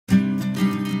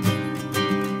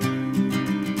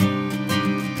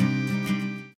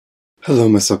Hello,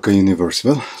 my soccer universe.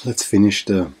 Well, let's finish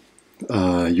the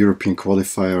European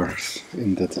qualifier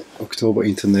in that October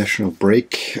international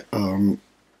break.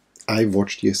 I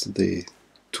watched yesterday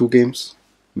two games.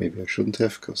 Maybe I shouldn't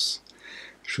have, because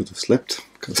I should have slept,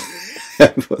 because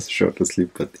I was short of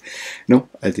sleep. But no,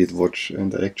 I did watch,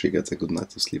 and I actually got a good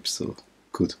night of sleep, so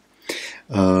good.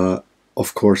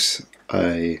 Of course,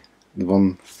 the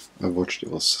one I watched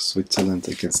was Switzerland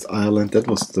against Ireland. That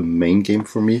was the main game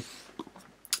for me.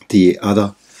 The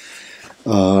other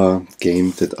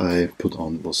game that I put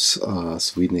on was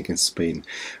Sweden against Spain.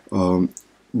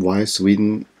 Why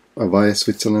Sweden? Why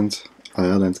Switzerland?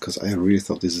 Ireland? Because I really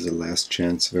thought this is a last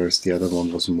chance, whereas the other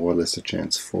one was more or less a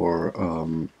chance for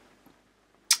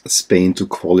Spain to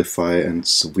qualify and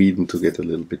Sweden to get a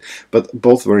little bit. But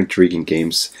both were intriguing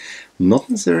games. Not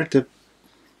necessarily the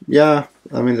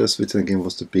I mean, the Switzerland game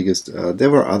was the biggest. There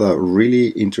were other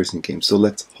really interesting games. So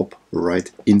let's hop right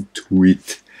into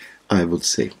it, I would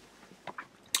say.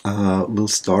 We'll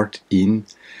start in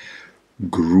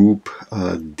Group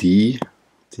D,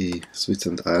 the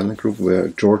Switzerland-Ireland group, where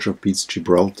Georgia beats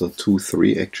Gibraltar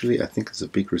 2-3. Actually, I think it's a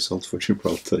big result for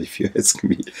Gibraltar, if you ask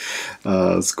me.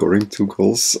 Scoring 2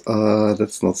 goals,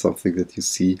 that's not something that you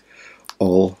see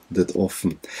all that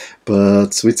often.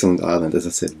 But Switzerland-Ireland, as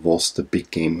I said, was the big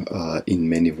game in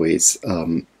many ways.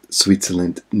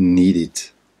 Switzerland needed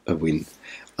a win.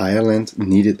 Ireland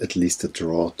needed at least a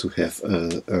draw to have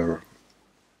a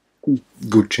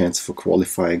good chance for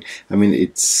qualifying. I mean,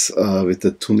 it's with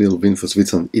the 2-0 win for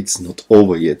Switzerland, it's not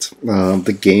over yet.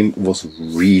 The game was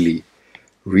really,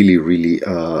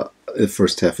 the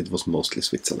first half it was mostly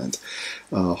Switzerland.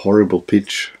 Horrible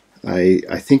pitch.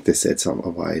 I think they said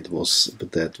something why it was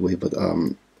that way, but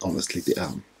honestly,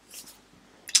 that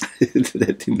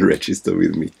didn't register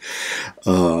with me.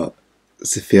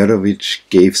 Seferovic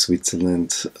gave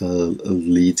Switzerland a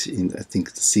lead in, I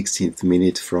think, the 16th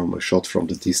minute from a shot from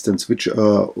the distance, which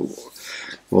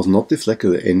was not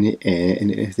deflected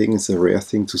anything. It's a rare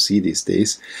thing to see these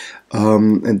days.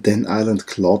 And then Ireland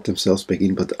clawed themselves back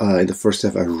in, but in the first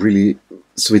half,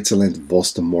 Switzerland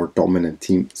was the more dominant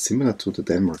team, similar to the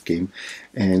Denmark game.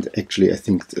 And actually, I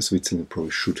think Switzerland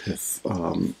probably should have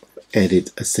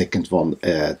added a second one,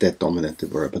 that dominant they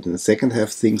were. But in the second half,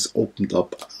 things opened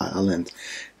up. Ireland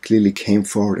clearly came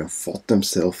forward and fought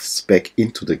themselves back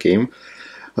into the game.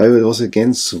 However, it was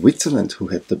again Switzerland who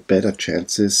had the better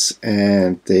chances,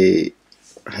 and they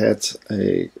had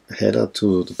a header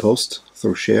to the post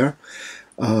through Scher.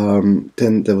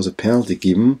 Then there was a penalty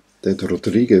given that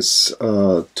Rodriguez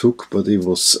took, but it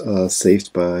was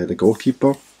saved by the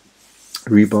goalkeeper.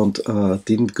 Rebound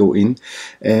didn't go in,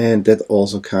 and that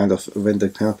also kind of, when the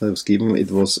penalty was given,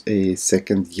 it was a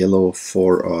second yellow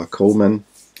for Coleman,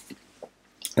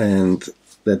 and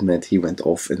that meant he went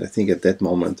off. And I think at that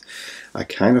moment I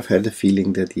kind of had the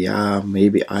feeling that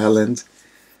maybe Ireland,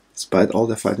 despite all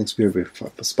their fighting spirit,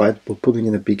 despite putting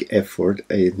in a big effort,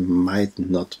 it might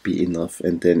not be enough.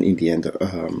 And then in the end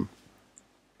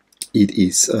it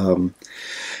is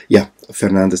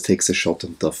Fernandes takes a shot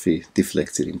and Duffy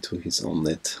deflects it into his own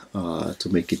net to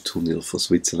make it 2-0 for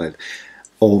Switzerland.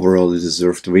 Overall, a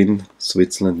deserved win.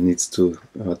 Switzerland needs to,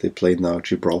 they play now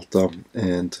Gibraltar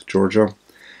and Georgia.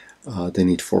 They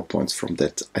need 4 points from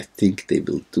that. I think they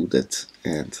will do that,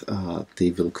 and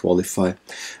they will qualify.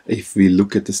 If we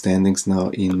look at the standings now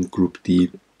in Group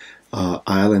D,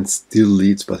 Ireland still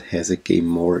leads but has a game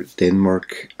more.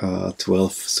 Denmark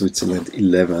 12, Switzerland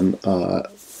 11.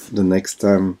 The next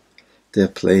time they're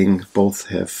playing, both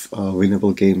have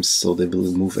winnable games, so they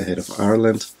will move ahead of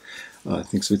Ireland. I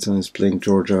think Switzerland is playing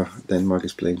Georgia, Denmark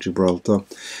is playing Gibraltar,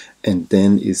 and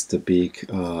then is the big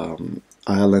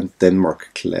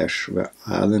Ireland-Denmark clash, where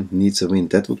Ireland needs a win.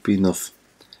 That would be enough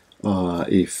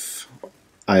if,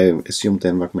 I assume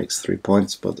Denmark makes 3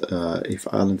 points, but if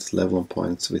Ireland is level on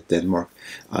points with Denmark,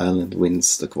 Ireland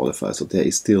wins the qualifier. So there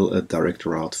is still a direct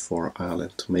route for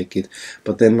Ireland to make it.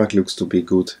 But Denmark looks to be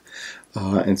good,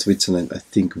 and Switzerland, I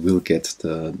think, will get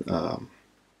the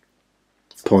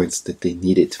points that they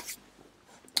needed.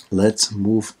 Let's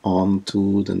move on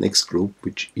to the next group,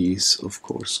 which is, of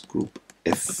course, Group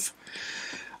F.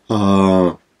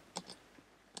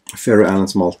 Faroe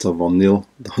Islands, Malta 1-0.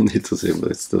 Don't need to say,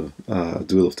 but it's the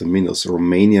duel of the minnows.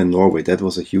 Romania, Norway. That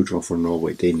was a huge one for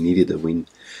Norway. They needed a win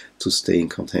to stay in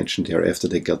contention there after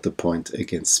they got the point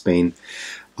against Spain.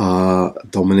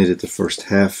 Dominated the first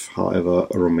half. However,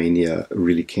 Romania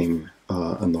really came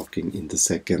a knocking in the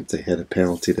second. They had a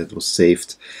penalty that was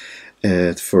saved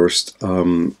at first.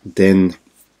 Then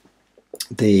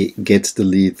they get the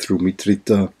lead through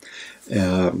Mitrita.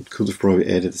 Could have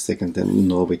probably added a second. Then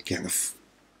Norway kind of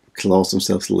claws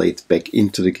themselves late back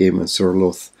into the game, and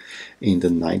Sørloth in the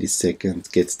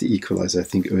 92nd gets the equalizer. I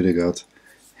think Ødegaard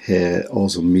had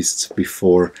also missed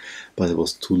before, but it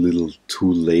was too little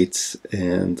too late,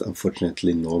 and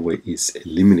unfortunately Norway is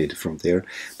eliminated from there.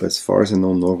 But as far as I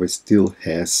know, Norway still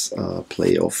has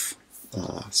playoff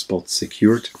spots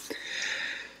secured.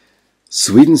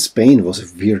 Sweden-Spain was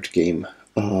a weird game.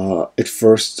 At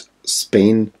first,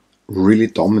 Spain really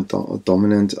dominant,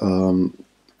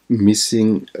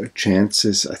 missing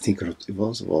chances. I think it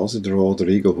was it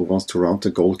Rodrigo who wants to round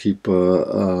the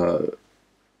goalkeeper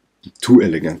too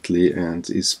elegantly and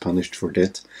is punished for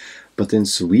that. But then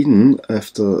Sweden,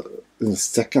 after the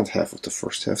second half of the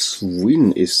first half,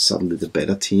 Sweden is suddenly the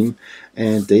better team,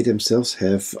 and they themselves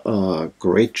have a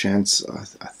great chance.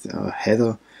 A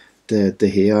header, the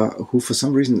Gea, who for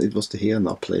some reason it was the Gea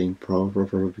not playing,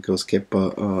 probably because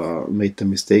Kepa made the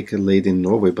mistake late in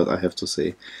Norway. But I have to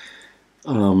say,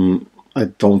 I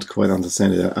don't quite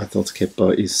understand it. I thought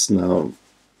Kepa is now,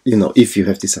 if you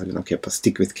have decided on Kepa,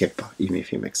 stick with Kepa, even if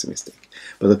he makes a mistake.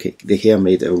 But okay, De Gea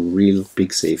made a real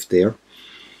big save there.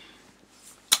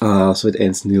 So it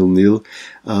ends 0-0.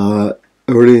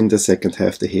 Early in the second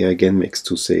half, De Gea again makes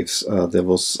two saves. There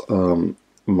was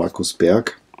Markus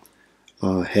Berg,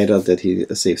 header that he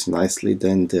saves nicely.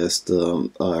 Then there's the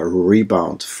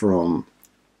rebound from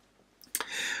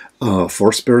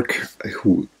Forsberg,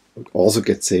 who also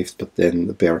gets saved, but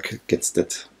then Berg gets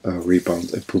that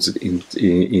rebound and puts it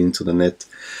into the net.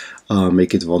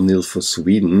 Make it 1-0 for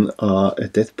Sweden.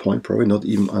 At that point, probably not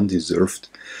even undeserved.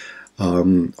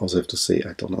 Also have to say,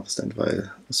 I don't understand why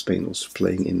Spain was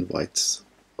playing in white,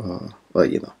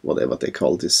 whatever they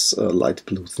call this light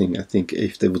blue thing. I think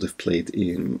if they would have played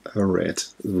in red,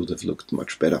 it would have looked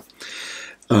much better.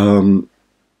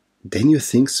 Then you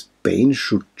think Spain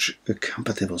should come,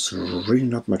 but there was really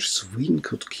not much. Sweden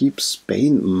could keep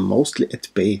Spain mostly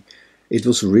at bay. It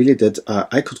was really that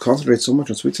I could concentrate so much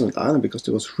on Switzerland and Ireland because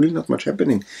there was really not much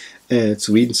happening.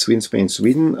 Sweden, Spain.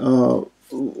 Sweden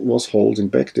was holding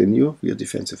back. They knew we are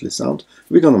defensively sound.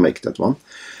 We're going to make that one.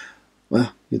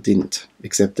 Well, you didn't.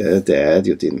 Except the ad,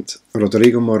 you didn't.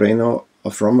 Rodrigo Moreno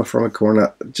from a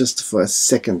corner, just for a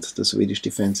second, the Swedish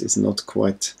defense is not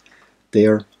quite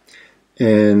there.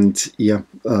 And yeah,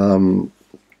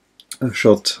 a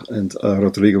shot, and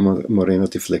Rodrigo Moreno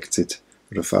deflects it.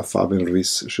 Fabian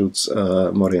Ruiz shoots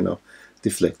Moreno,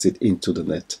 deflects it into the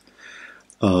net.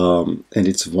 And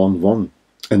it's 1-1,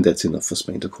 and that's enough for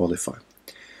Spain to qualify.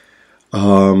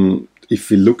 If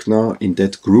we look now in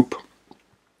that group,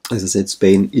 as I said,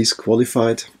 Spain is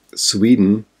qualified.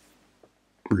 Sweden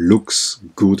looks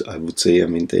good, I would say. I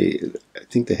mean, I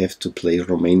think they have to play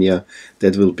Romania.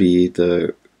 That will be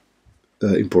the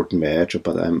important match,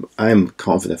 but I'm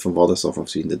confident from what I saw from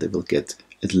Sweden that they will get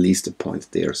at least a point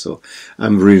there. So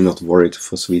I'm really not worried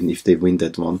for Sweden if they win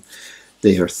that one.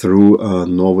 They are through.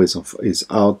 Norway is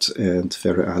out, and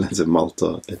Faroe Islands and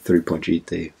Malta at 3-point lead.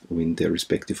 They win their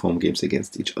respective home games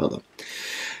against each other.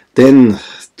 Then,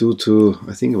 due to,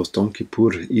 I think it was Yom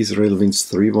Kippur, Israel wins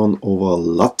 3-1 over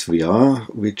Latvia,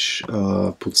 which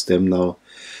puts them now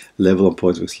level on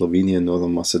points with Slovenia and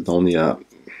Northern Macedonia.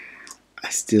 I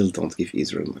still don't give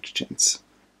Israel much chance,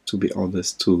 to be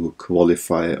honest, to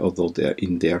qualify, although they're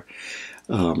in there.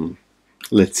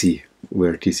 Let's see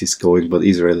where this is going, but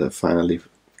Israel finally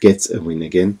gets a win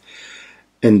again.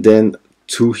 And then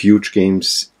two huge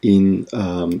games in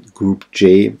Group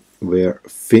J, where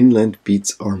Finland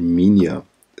beats Armenia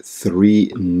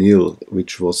 3-0,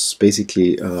 which was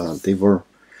basically,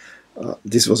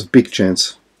 this was a big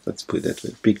chance. Let's put it that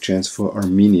way. Big chance for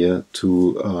Armenia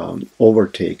to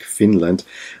overtake Finland.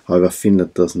 However,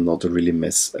 Finland does not really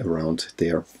mess around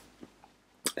there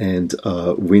and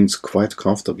wins quite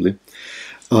comfortably.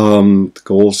 The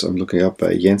goals I'm looking up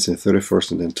by Jensen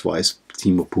 31st and then twice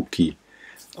Timo Pukki,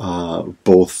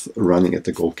 both running at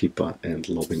the goalkeeper and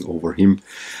lobbing over him.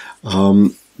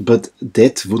 But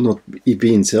that would not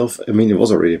be in itself. I mean, it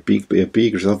was already a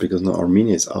big result because now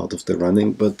Armenia is out of the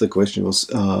running. But the question was,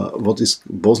 what is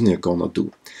Bosnia gonna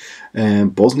do?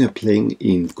 And Bosnia playing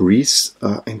in Greece,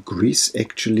 and Greece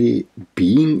actually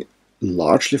being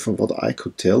largely, from what I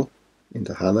could tell in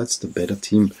the highlights, the better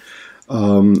team.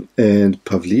 And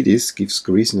Pavlidis gives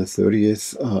Greece in the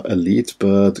 30th a lead,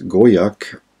 but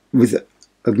Gojak, with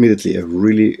admittedly a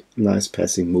really nice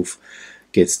passing move,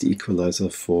 gets the equalizer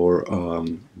for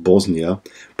Bosnia.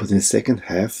 But in the second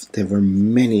half, there were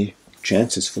many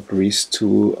chances for Greece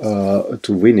to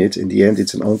win it. In the end,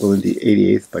 it's an own goal in the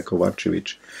 88th by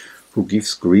Kovacevic, who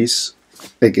gives Greece,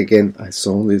 like again, I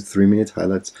saw only 3-minute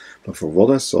highlights, but for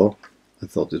what I saw, I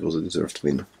thought it was a deserved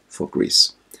win for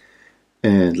Greece.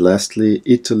 And lastly,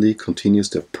 Italy continues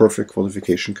their perfect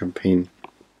qualification campaign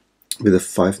with a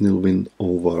 5-0 win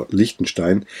over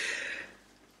Liechtenstein.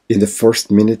 In the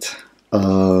first minute,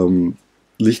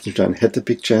 Liechtenstein had a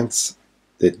big chance.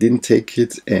 They didn't take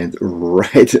it, and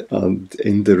right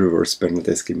in the reverse,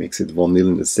 Bernardeschi makes it 1-0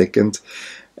 in the second.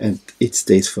 And it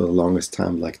stays for the longest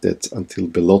time like that until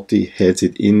Belotti heads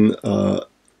it in.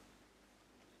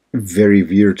 Very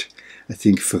weird. I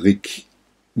think Frick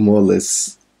more or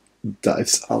less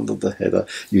dives under the header.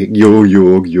 You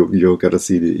gotta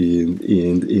see the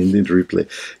in the replay.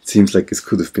 It seems like this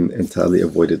could have been entirely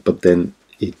avoided, but then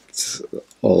it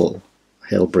all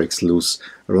hell breaks loose.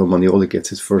 Romagnoli gets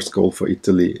his first goal for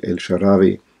Italy. El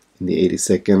Shaarawy in the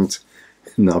 82nd,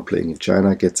 now playing in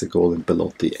China, gets a goal, and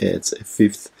Belotti adds a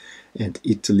 5th, and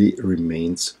Italy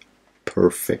remains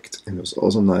perfect. And it was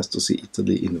also nice to see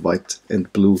Italy in white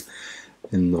and blue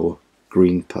and no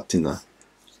green patina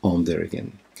on there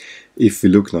again. If we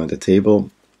look now at the table,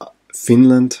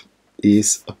 Finland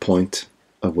is a point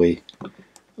away,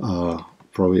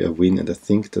 probably a win, and I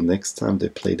think the next time they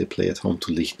play at home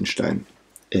to Liechtenstein,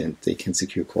 and they can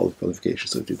secure qualification.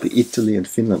 So it will be Italy and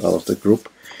Finland out of the group,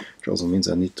 which also means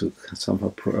I need to somehow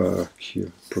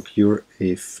procure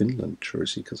a Finland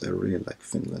jersey, because I really like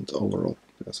Finland overall.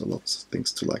 There's a lot of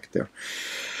things to like there.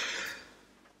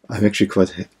 I'm actually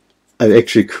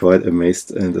quite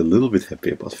amazed and a little bit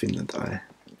happy about Finland.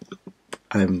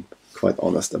 I'm quite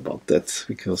honest about that,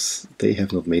 because they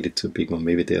have not made it to a big one.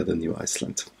 Maybe they are the new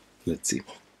Iceland. Let's see.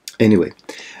 Anyway,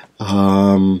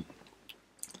 I'm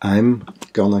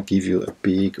gonna give you a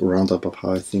big roundup of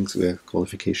how I think the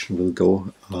qualification will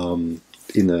go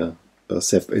in a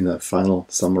final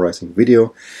summarizing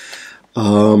video.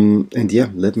 And yeah,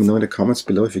 let me know in the comments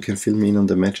below if you can fill me in on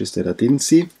the matches that I didn't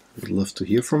see. I'd love to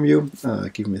hear from you.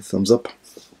 Give me a thumbs up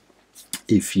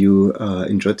if you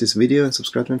enjoyed this video, and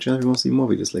subscribe to my channel if you want to see more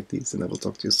videos like these, and I will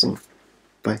talk to you soon.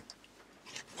 Bye.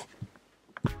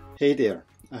 Hey there,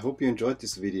 I hope you enjoyed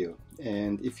this video,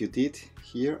 and if you did,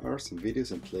 here are some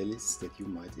videos and playlists that you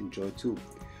might enjoy too.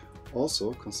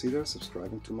 Also, consider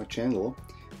subscribing to my channel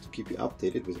to keep you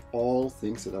updated with all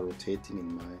things that are rotating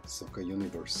in my soccer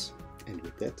universe. And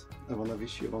with that, I want to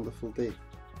wish you a wonderful day.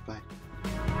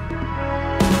 Bye.